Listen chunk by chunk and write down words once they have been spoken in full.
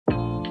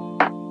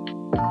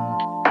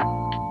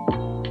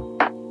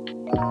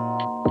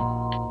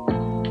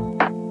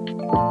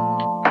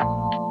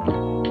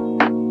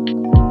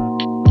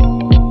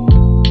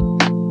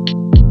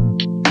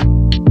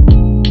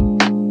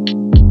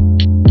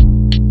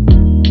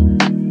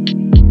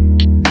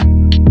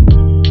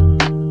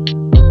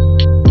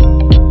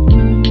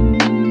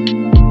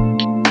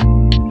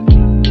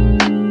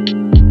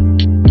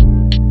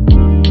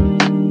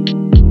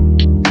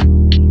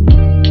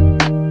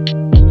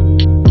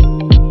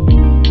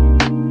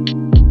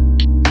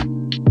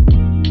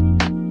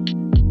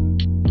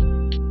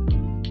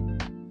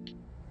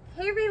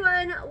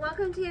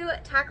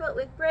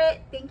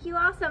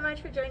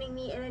much for joining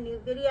me in a new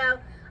video.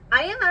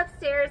 I am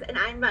upstairs and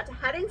I'm about to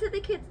head into the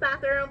kids'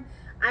 bathroom.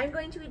 I'm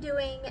going to be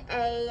doing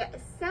a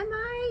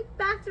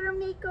semi-bathroom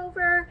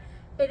makeover.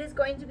 It is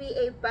going to be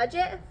a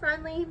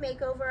budget-friendly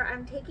makeover.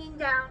 I'm taking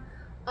down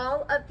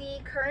all of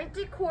the current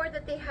decor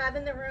that they have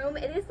in the room.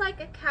 It is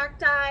like a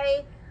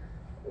cacti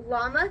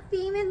llama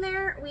theme in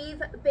there.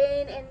 We've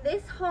been in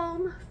this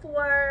home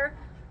for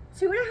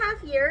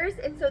 2.5 years,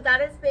 and so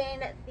that has been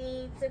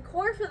the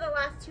decor for the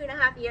last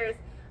 2.5 years,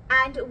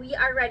 and we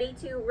are ready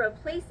to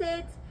replace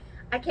it.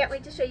 I can't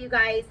wait to show you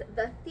guys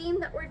the theme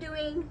that we're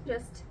doing.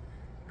 Just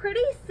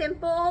pretty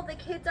simple. The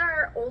kids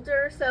are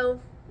older,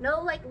 so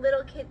no like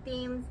little kid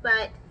themes,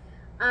 but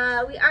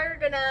we are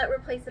gonna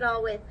replace it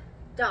all with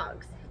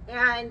dogs,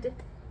 and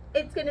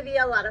it's gonna be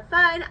a lot of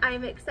fun.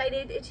 I'm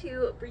excited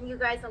to bring you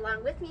guys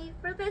along with me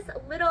for this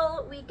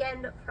little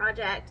weekend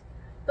project.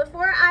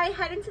 Before I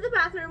head into the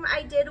bathroom,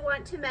 I did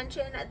want to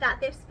mention that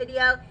this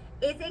video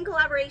is in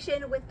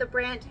collaboration with the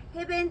brand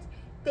Hibbent.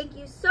 Thank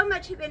you so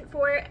much, Hibbent,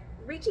 for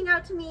reaching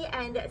out to me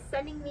and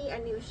sending me a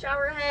new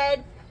shower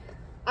head.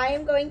 I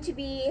am going to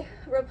be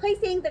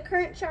replacing the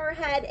current shower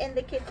head in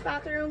the kids'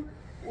 bathroom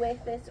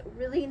with this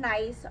really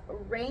nice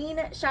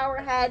rain shower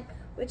head,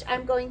 which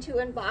I'm going to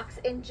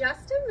unbox in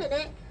just a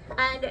minute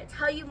and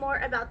tell you more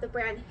about the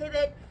brand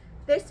Hibbent.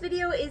 This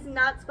video is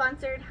not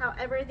sponsored,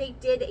 however, they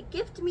did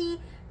gift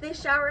me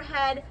this shower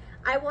head.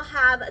 I will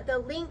have the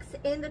links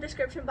in the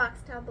description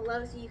box down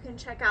below so you can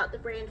check out the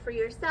brand for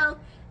yourself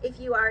if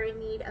you are in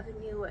need of a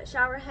new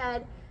shower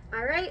head.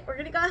 All right, we're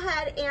gonna go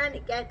ahead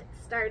and get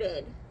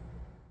started.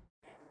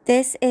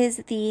 This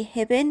is the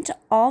Hibbent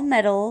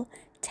all-metal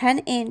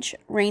 10-inch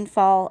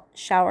rainfall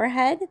shower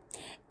head.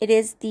 It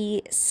is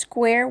the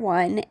square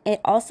one.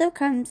 It also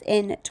comes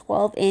in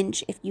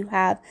 12-inch if you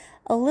have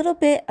a little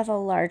bit of a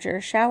larger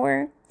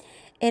shower.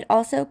 It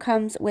also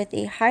comes with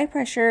a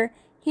high-pressure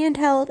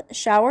handheld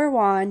shower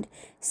wand,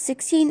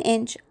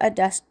 16-inch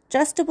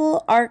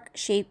adjustable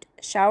arc-shaped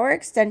shower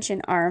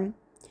extension arm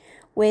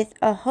with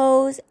a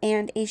hose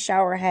and a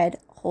shower head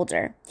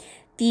holder.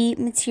 The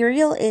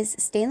material is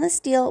stainless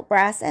steel,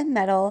 brass, and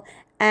metal,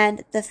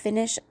 and the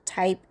finish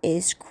type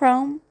is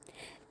chrome.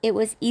 It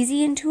was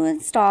easy to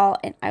install,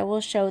 and I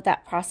will show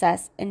that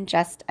process in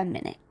just a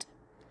minute.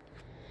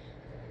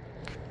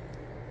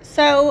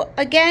 So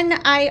again,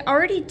 I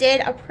already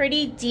did a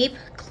pretty deep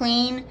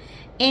clean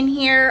in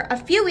here a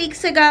few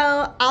weeks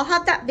ago. I'll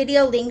have that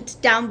video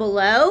linked down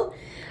below.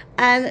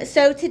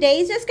 So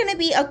today's just going to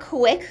be a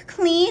quick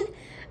clean,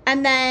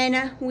 and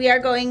then we are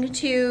going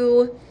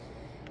to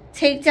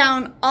take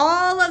down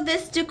all of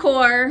this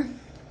decor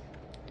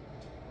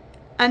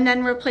and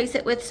then replace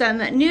it with some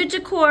new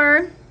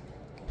decor.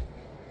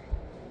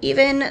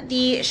 Even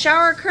the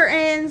shower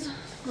curtains,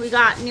 we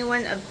got new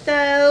one of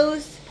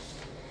those.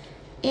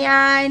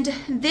 And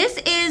this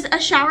is a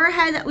shower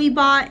head that we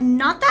bought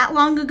not that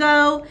long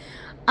ago,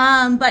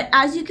 but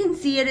as you can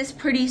see, it is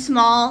pretty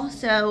small,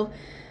 so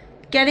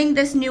getting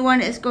this new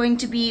one is going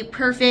to be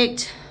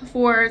perfect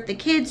for the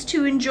kids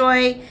to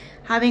enjoy,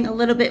 having a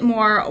little bit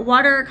more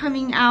water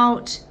coming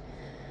out.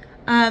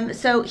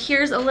 So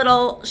here's a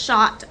little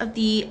shot of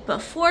the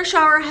before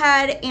shower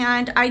head,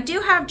 and I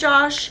do have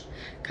Josh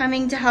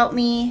coming to help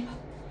me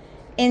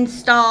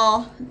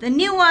install the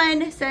new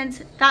one.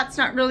 Since that's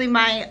not really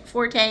my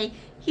forte,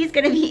 he's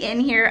gonna be in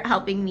here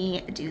helping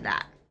me do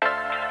that.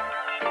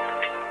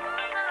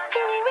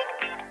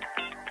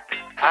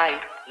 Hi,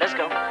 let's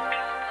go. Alright,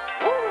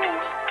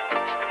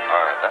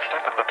 let's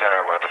take a look at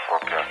our weather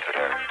forecast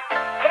today.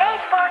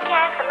 Today's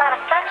forecast, a lot of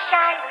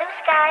sunshine, blue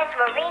skies,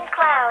 marine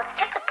clouds.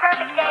 Just a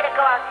perfect day to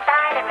go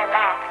outside and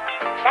relax.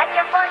 That's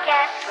your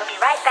forecast. We'll be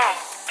right back.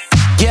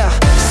 Yeah,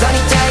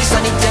 sunny days,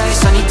 sunny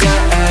days, sunny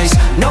days.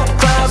 No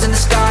clouds in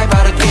the sky,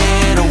 about to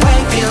get away.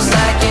 Feels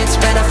like it's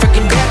been a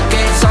freaking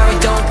decade. Sorry,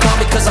 don't call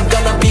me cause I'm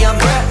gonna be on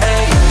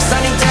break.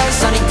 Sunny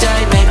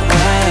day, make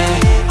way.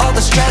 All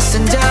the stress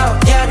and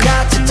doubt, yeah,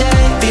 not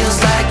today.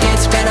 Feels like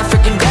it's been a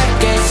freaking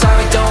decade.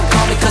 Sorry, don't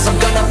call me cause I'm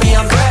gonna be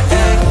on break.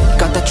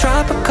 Got the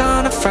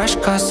Tropicana, fresh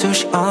cut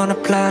sushi on a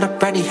platter.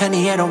 Brandy,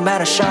 honey, it don't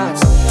matter,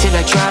 shots till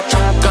I drop.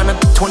 Gonna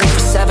be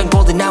 24/7,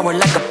 golden hour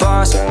like a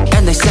boss.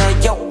 And they say,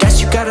 yo, guess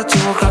you got a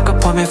 2 o'clock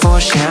appointment for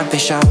a champagne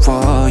shot,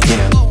 whoa,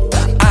 yeah.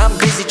 I'm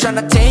busy trying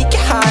to take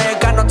it higher.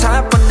 Got no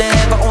time for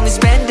never, only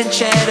spending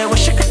cheddar.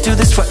 Wish I could do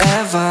this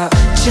forever.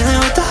 Chilling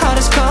with the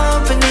hottest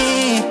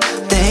company.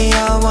 They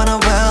all wanna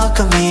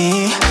welcome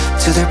me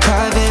to their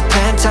private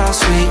penthouse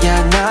suite.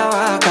 Yeah, now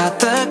I got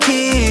the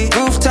key.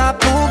 Rooftop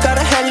pool, got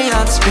a heli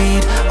on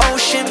speed.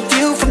 Ocean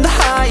view from the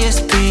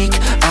highest peak.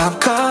 I'm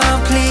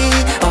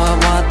complete, oh, I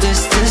want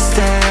this to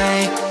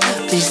stay.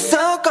 Please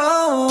don't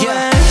go away.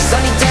 Yeah,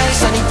 sunny days,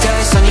 sunny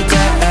days, sunny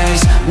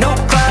days. No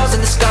clouds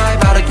in the sky,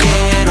 about to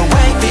get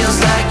away.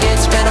 Feels like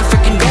it's been a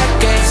freaking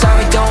decade.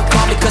 Sorry, don't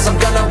call me cause I'm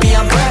gonna be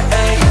on break.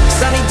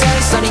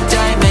 Sunny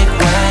day, make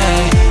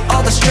way.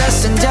 All the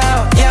stress and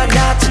doubt, yeah,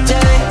 not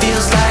today.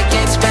 Feels like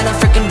it's been a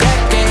freaking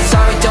decade.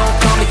 Sorry, don't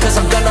call me cause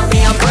I'm gonna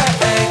be on break.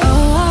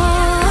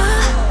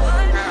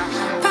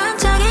 from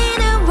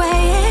talking in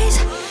ways.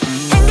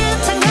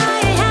 행복한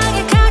나를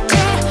향해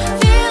cocktail.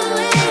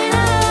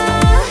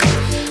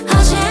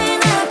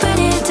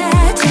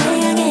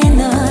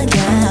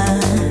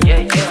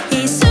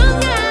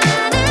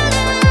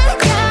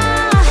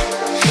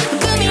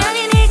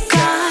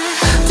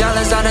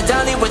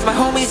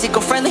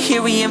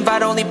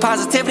 provide only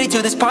positivity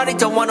to this party.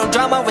 Don't want no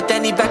drama with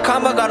any bad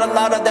karma. Got a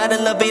lot of that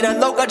in La Vida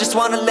Loca, just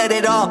wanna let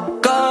it all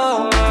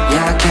go.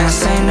 Yeah, I can't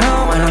say no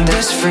when I'm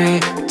this free.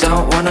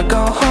 Don't wanna go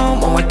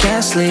home or I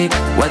can't sleep.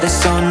 Weather's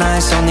so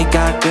nice, only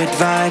got good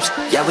vibes.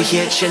 Yeah, we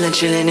here chillin',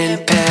 chillin'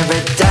 in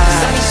paradise.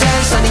 Sunny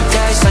days, sunny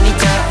days, sunny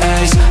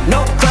days.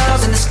 No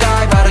clouds in the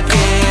sky, about to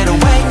get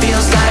away.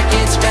 Feels like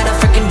it's been a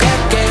freaking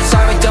decade.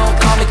 Sorry, don't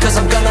call me cause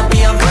I'm gonna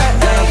be on break.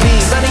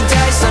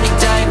 Sunny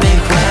day,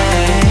 make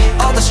way.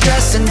 All the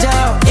stress and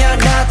doubt, yeah,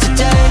 not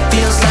today.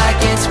 Feels like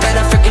it's been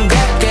a freaking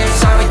decade.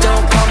 Sorry,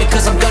 don't call me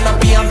cause I'm gonna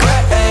be on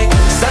break.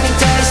 Sunny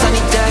days,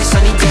 sunny days,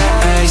 sunny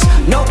days.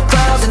 No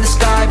clouds in the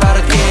sky, about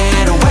to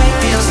get away.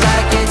 Feels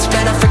like it's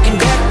been a freaking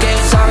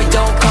decade. Sorry,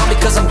 don't call me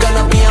cause I'm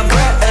gonna be on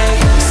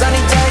break.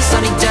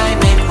 Sunny day,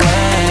 make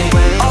way.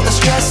 All the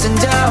stress and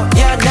doubt,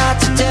 yeah, not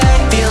today.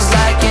 Feels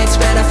like it's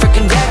been a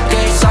freaking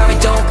decade. Sorry,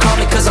 don't call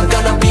me cause I'm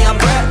gonna be on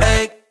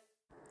break.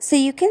 So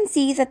you can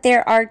see that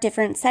there are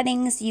different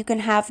settings. You can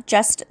have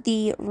just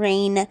the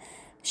rain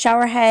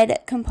shower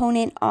head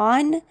component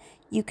on.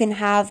 You can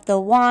have the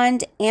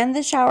wand and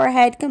the shower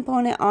head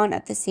component on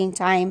at the same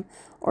time,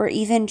 or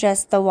even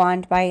just the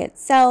wand by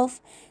itself.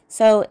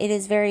 So it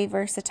is very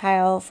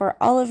versatile for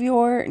all of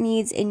your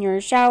needs in your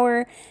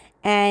shower,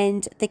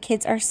 and the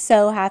kids are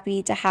so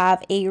happy to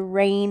have a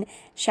rain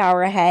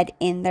shower head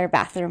in their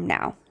bathroom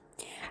now.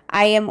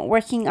 I am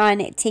working on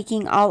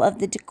taking all of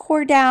the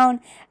decor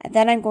down, and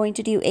then I'm going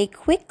to do a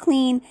quick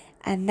clean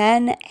and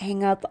then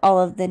hang up all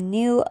of the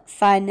new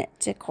fun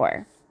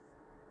decor.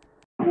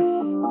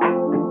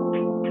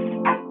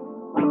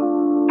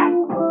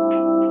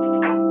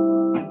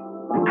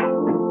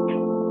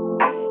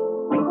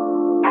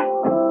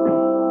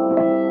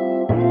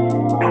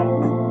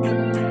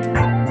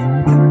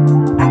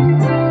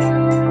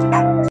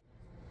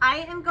 I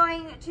am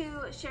going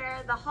to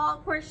share the haul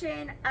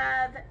portion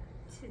of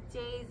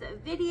today's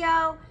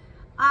video.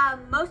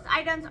 Most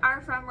items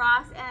are from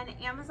Ross and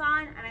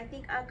Amazon, and I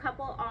think a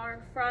couple are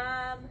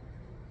from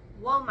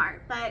Walmart,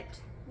 but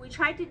we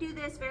tried to do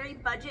this very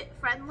budget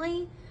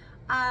friendly.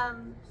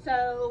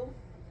 So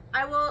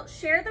I will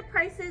share the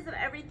prices of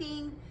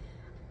everything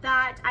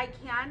that I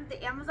can.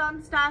 The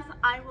Amazon stuff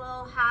I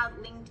will have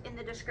linked in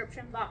the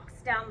description box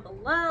down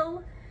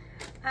below.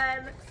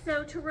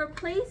 So to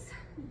replace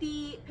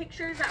the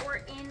pictures that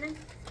were in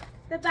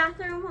the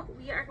bathroom,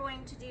 we are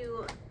going to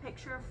do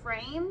picture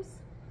frames.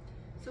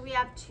 So we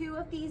have two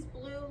of these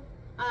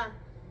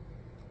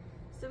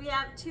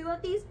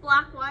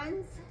black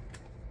ones,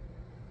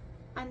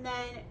 and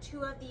then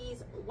two of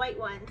these white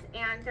ones,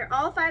 and they're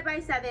all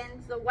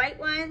 5x7s. The white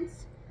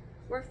ones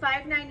were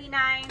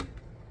 $5.99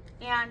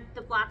 and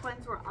the black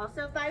ones were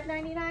also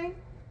 $5.99.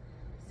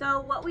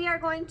 So what we are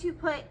going to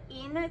put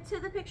into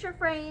the picture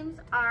frames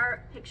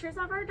are pictures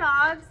of our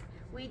dogs.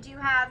 We do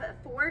have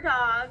 4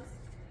 dogs,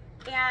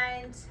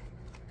 and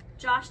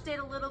Josh did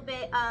a little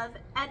bit of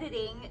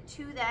editing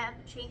to them,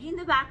 changing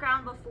the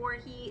background before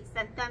he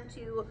sent them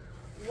to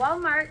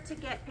Walmart to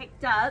get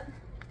picked up.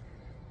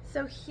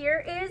 So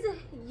here is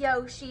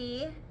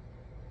Yoshi.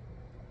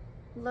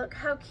 Look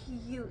how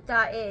cute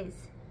that is.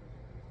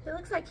 It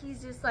looks like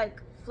he's just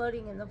like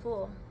floating in the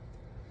pool.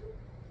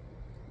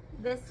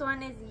 This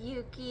one is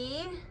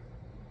Yuki.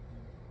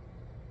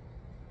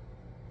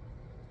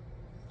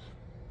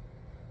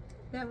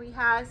 Then we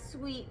have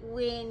Sweet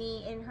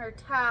Winnie in her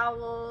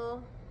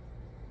towel.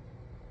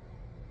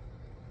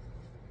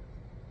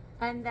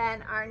 And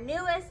then our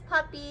newest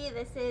puppy,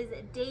 this is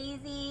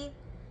Daisy.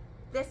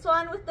 This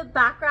one with the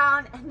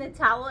background and the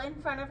towel in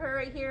front of her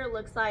right here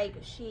looks like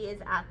she is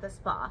at the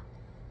spa.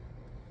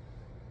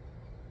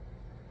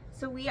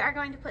 So we are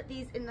going to put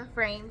these in the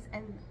frames,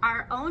 and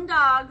our own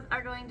dogs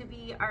are going to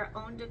be our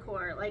own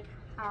decor. Like,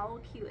 how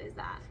cute is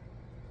that?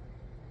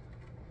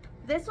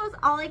 This was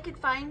all I could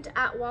find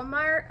at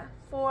Walmart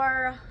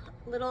for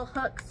little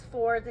hooks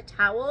for the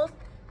towels.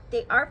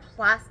 They are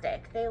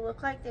plastic. They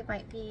look like they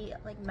might be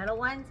like metal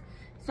ones.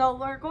 So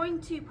we're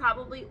going to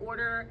probably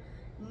order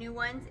new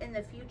ones in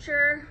the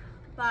future,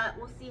 but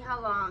we'll see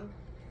how long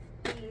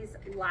these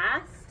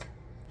last.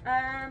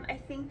 I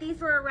think these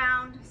were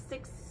around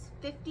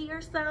 $6.50 or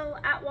so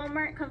at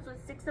Walmart. It comes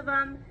with 6 of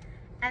them.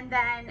 And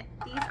then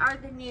these are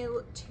the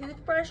new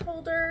toothbrush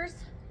holders.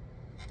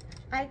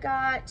 I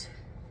got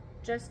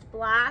just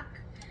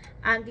black.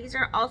 These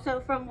are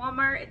also from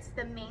Walmart. It's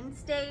the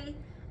Mainstay,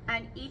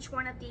 and each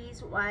one of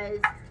these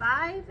was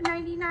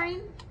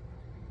 $5.99.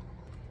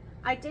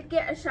 I did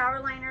get a shower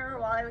liner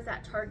while I was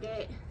at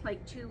Target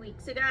like 2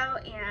 weeks ago,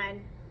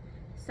 and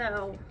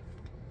so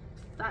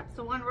that's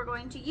the one we're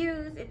going to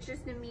use. It's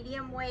just a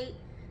medium weight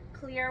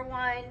clear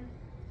one.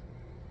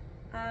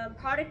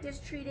 Product is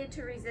treated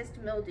to resist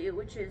mildew,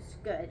 which is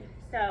good.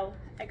 So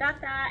I got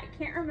that. I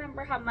can't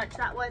remember how much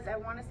that was. I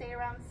want to say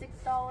around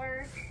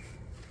 $6.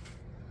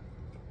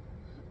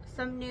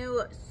 Some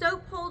new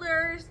soap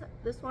holders.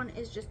 This one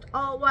is just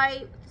all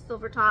white with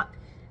silver top,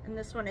 and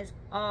this one is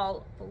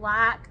all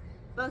black.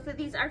 Both of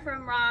these are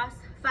from Ross,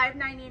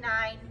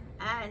 $5.99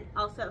 and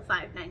also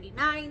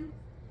 $5.99.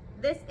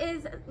 this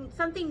is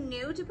something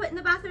new to put in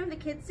the bathroom. The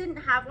kids didn't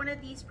have one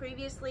of these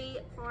previously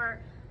for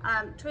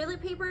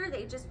toilet paper.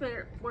 They just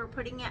were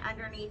putting it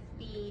underneath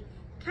the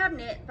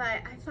cabinet,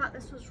 but I thought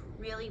this was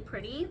really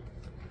pretty.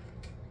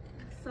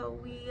 So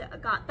we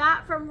got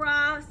that from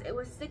Ross. It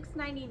was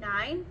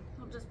 $6.99.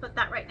 We'll just put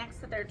that right next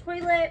to their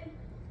toilet.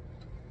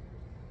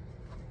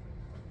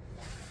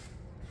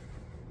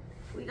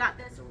 We got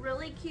this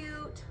really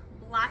cute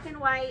black and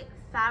white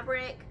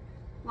fabric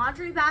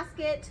laundry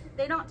basket.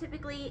 They don't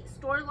typically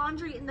store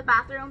laundry in the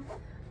bathroom,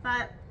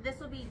 but this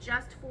will be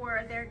just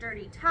for their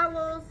dirty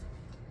towels.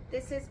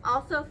 This is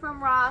also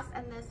from Ross,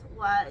 and this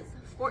was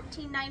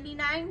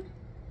 $14.99.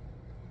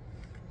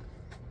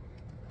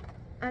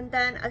 And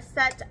then a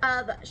set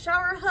of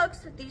shower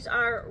hooks. These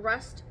are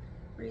rust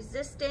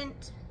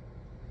resistant.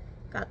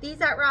 Got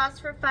these at Ross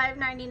for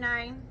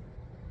 $5.99.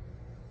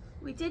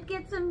 We did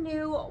get some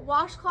new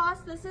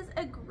washcloths. This is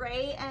a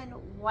gray and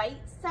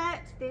white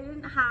set. They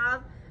didn't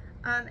have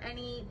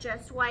any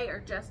just white or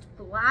just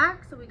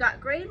black. So we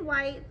got gray and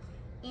white,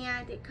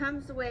 and it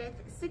comes with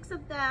 6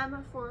 of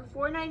them for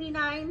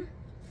 $4.99.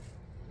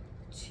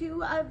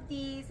 2 of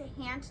these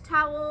hand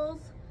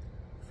towels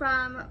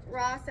from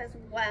Ross as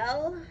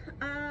well.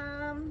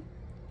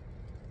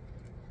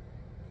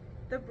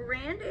 The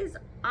brand is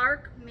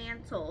Arc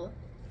Mantle,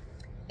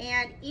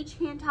 and each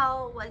hand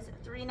towel was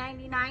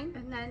 $3.99.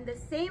 And then the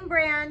same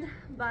brand,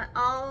 but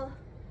all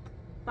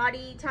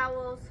body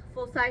towels,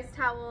 full-size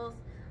towels.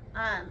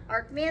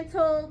 Arc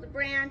Mantle, the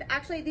brand.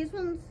 Actually, these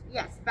ones,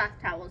 yes, bath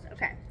towels,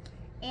 okay.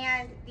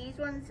 And these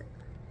ones,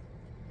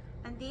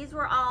 and these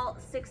were all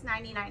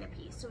 $6.99 a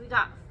piece. So we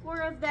got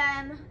 4 of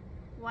them,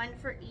 1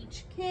 for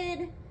each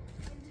kid.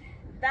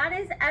 That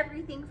is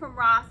everything from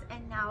Ross,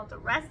 and now the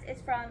rest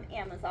is from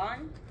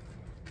Amazon.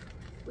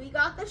 We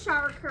got the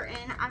shower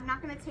curtain. I'm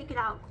not going to take it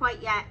out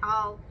quite yet.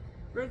 I'll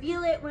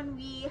reveal it when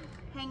we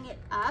hang it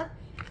up.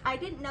 I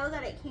didn't know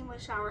that it came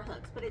with shower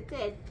hooks, but it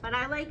did. But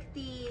I like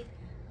the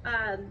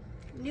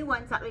new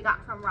ones that we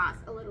got from Ross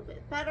a little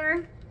bit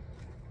better.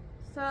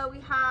 So we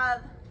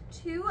have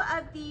 2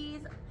 of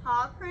these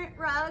paw print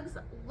rugs.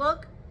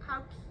 Look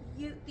how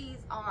cute these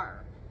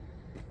are.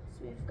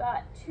 So we've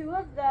got 2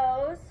 of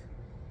those.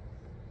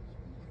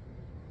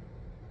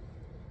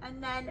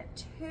 And then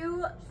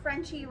 2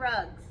 Frenchy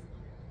rugs.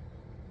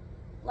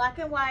 Black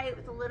and white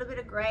with a little bit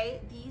of gray.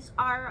 These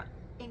are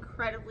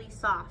incredibly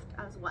soft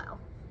as well.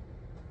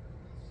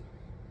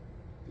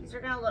 These are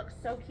gonna look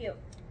so cute.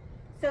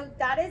 So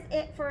that is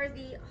it for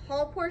the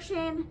haul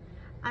portion.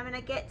 I'm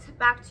gonna get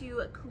back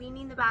to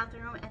cleaning the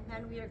bathroom, and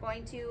then we are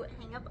going to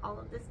hang up all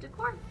of this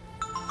decor.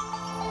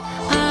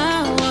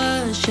 I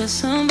was just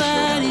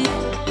somebody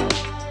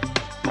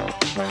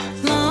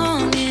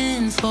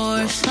longing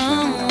for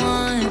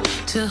someone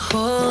to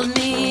hold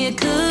me. It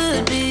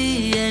could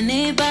be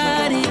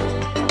anybody,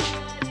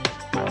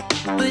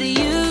 but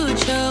you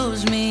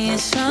chose me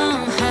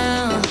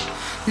somehow.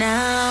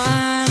 Now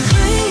I'm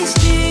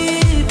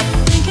crazy,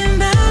 thinking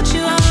about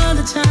you all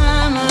the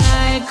time,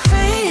 like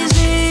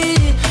crazy,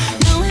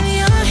 knowing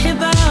you're here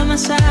by my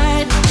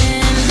side.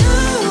 And I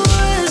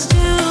was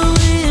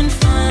doing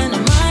fine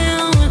on my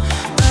own,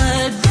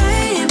 but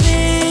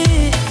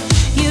baby,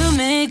 you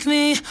make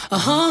me a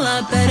whole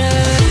lot better.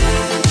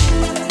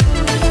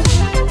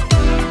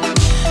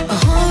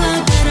 Oh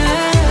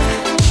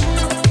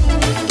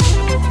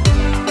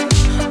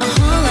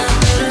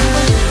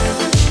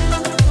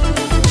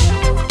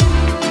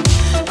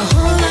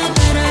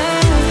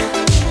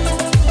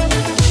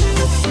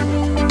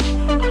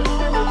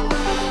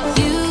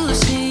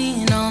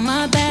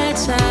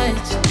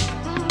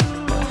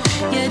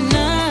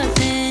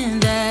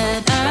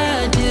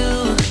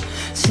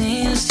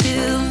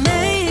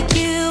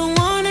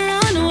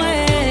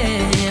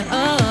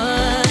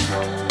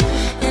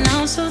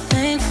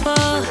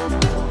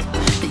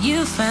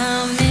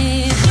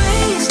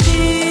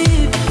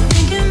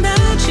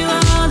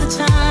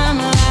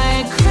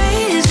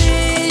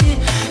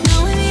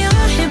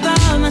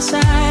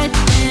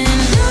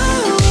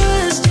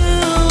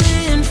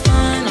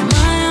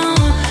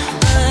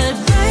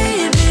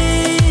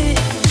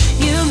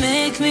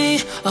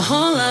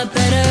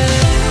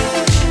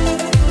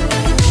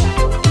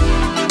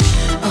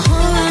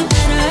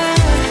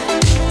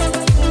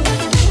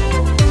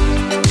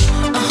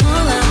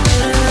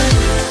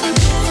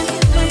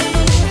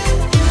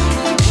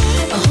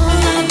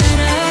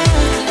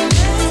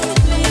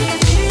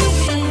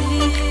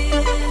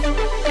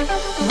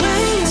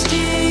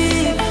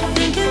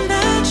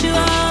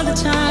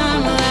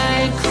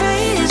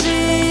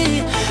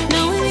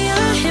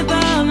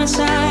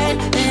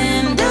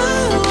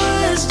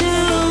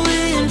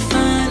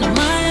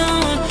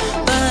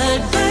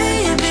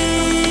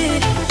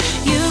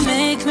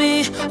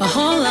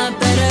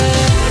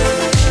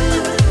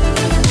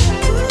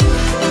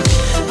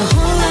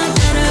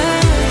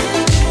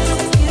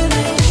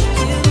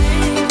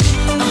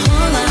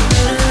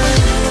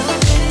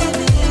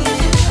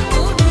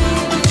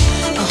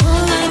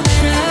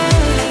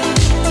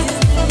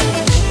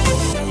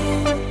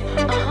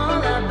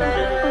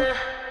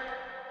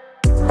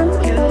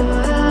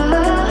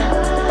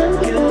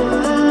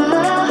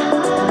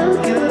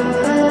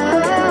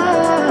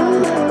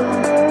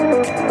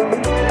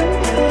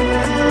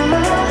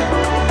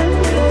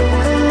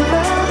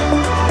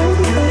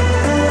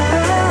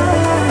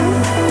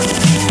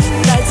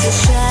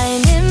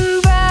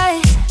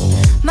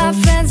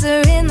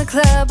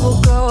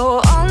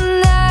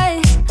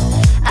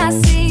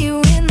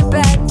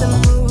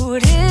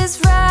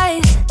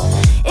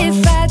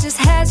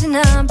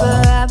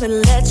number, I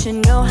would let you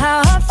know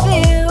how I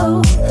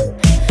feel.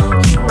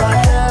 You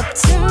walk up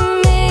to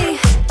me,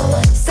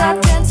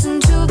 start dancing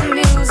to the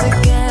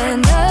music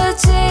and the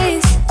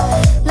chase,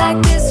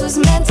 like this was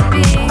meant to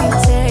be.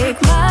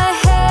 Take my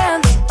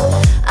hand,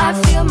 I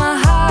feel my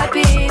heart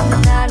beat,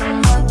 and I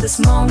don't want this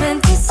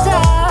moment to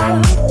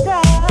stop.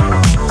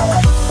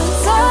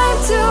 Time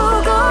to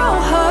go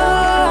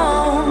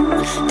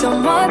home,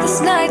 don't want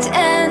this night to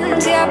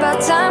end. Yeah,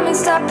 about time we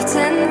stop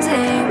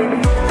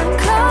pretending.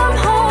 Come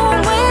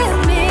home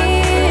with me,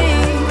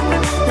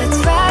 let's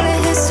write a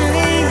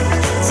history.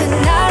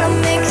 Tonight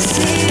I'll make you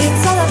see.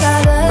 It's all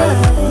about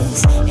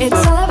us,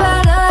 it's all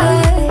about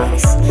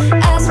us.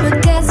 As we're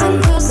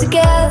dancing close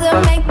together,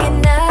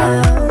 making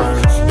out.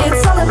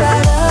 It's all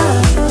about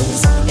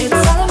us,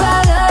 it's all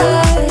about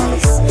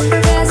us.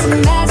 There's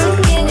some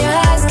magic in your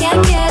eyes,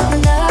 can't get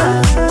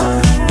enough.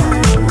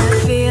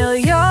 Feel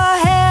your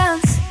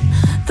hands,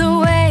 the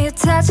way you're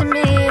touching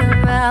me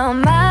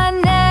around my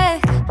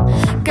neck.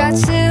 Got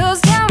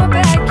chills down my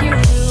back, you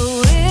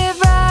do it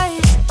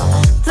right.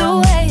 The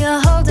way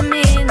you're holding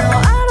me, no,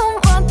 I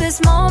don't want this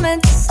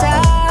moment to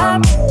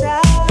stop.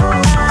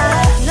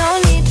 No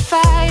need to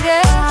fight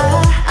it,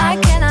 I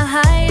cannot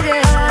hide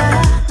it.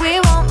 We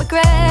won't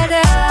regret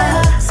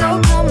it, so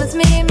come with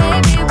me,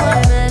 maybe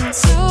we're meant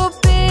to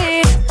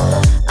be.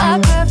 A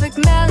perfect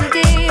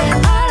melody,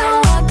 and I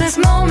don't want this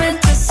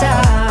moment to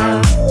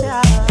stop.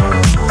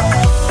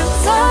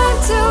 Time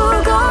to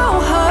go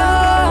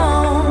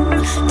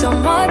home,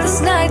 don't want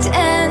this night to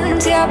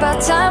end. Yeah,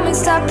 about time we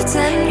stop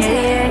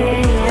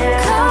pretending.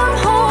 Come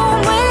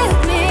home with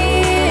me,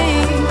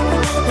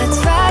 let's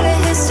write a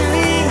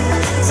history.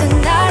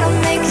 Tonight I'll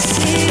make you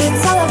see.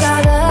 It's all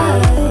about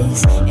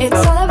us,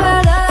 it's all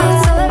about us.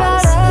 It's all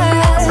about us.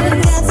 As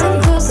we're dancing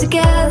close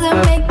together,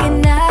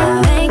 making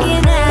out,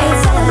 making out.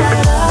 It's all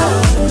about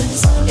us,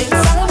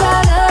 it's all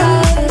about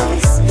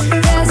us.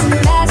 There's some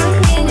magic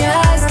in your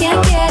eyes,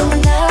 can't get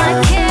enough.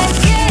 I can't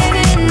get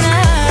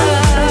enough.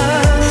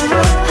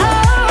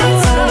 Oh,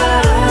 it's all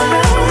about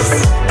us,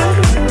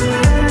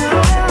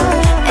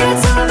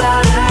 it's all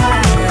about us. It's all about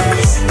us,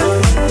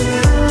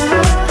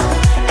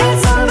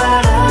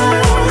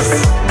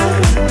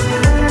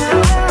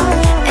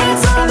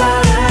 it's all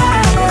about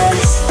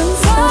us.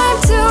 Time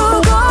to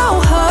go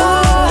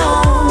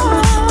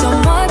home,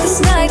 don't want this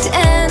night to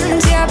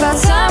end. Yeah, about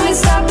time we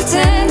stop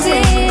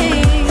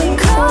pretending.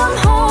 Come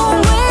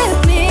home with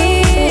me,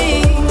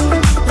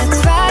 let's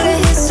write a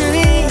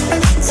history.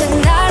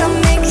 Tonight I'll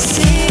make you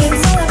see.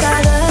 It's all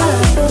about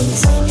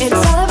us, it's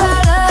all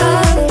about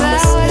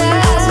us.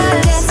 As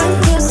we're dancing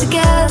close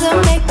together,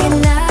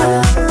 making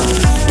out.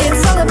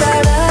 It's all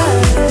about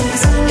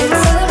us,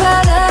 it's all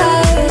about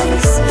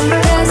us.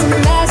 There's some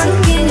magic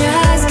in your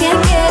eyes,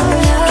 can't get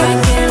enough,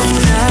 can't get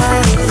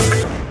enough.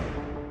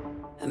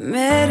 I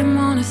met him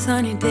on a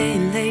sunny day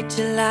in late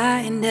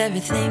July, and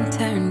everything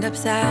turned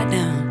upside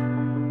down.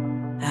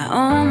 I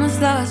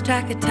almost lost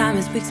track of time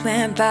as weeks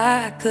went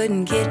by. I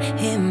couldn't get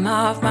him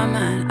off my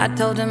mind. I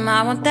told him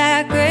I want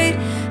that great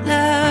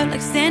love,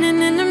 like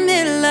standing in the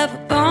middle of a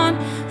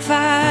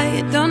bonfire.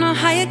 You don't know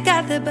how you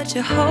got there, but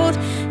you hold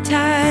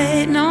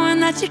tight, knowing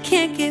that you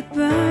can't get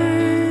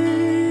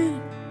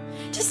burned.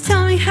 Just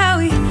tell me how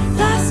we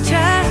lost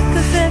track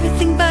of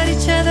everything but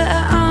each other.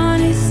 I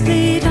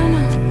honestly don't know.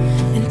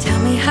 And tell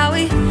me how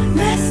we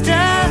messed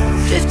up,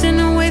 drifting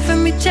away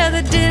from each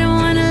other. Didn't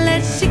wanna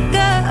let you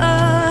go.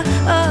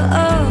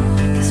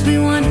 Cause we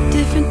wanted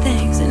different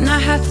things, and I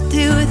have to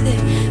deal with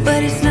it,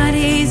 but it's not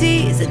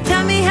easy. So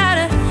tell me how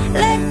to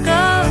let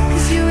go,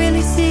 cause you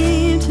really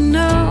seem to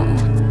know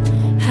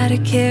how to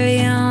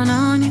carry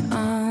on your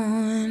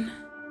own.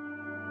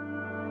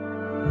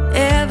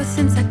 Ever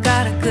since I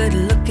got a good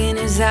look in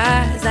his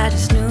eyes, I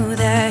just knew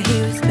that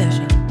he was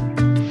special.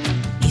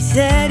 He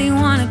said he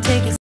wanted to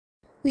take his.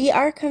 We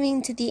are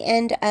coming to the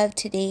end of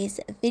today's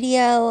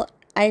video.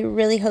 I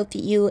really hope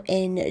that you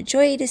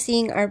enjoyed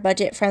seeing our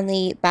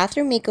budget-friendly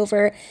bathroom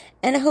makeover,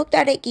 and I hope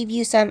that it gave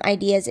you some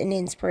ideas and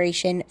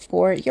inspiration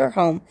for your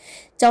home.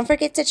 Don't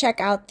forget to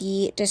check out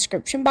the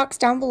description box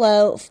down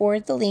below for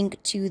the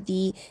link to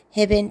the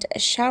Hibbent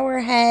shower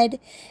head.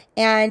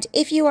 And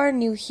if you are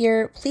new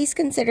here, please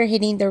consider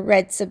hitting the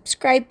red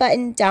subscribe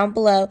button down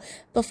below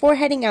before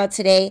heading out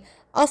today.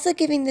 Also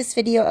giving this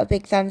video a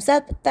big thumbs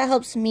up, that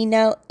helps me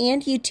know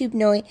and YouTube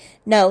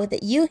know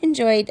that you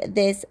enjoyed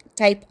this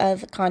type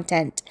of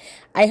content.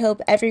 I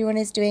hope everyone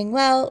is doing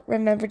well.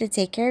 Remember to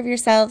take care of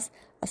yourselves.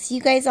 I'll see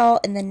you guys all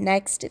in the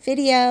next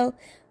video.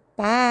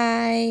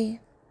 Bye.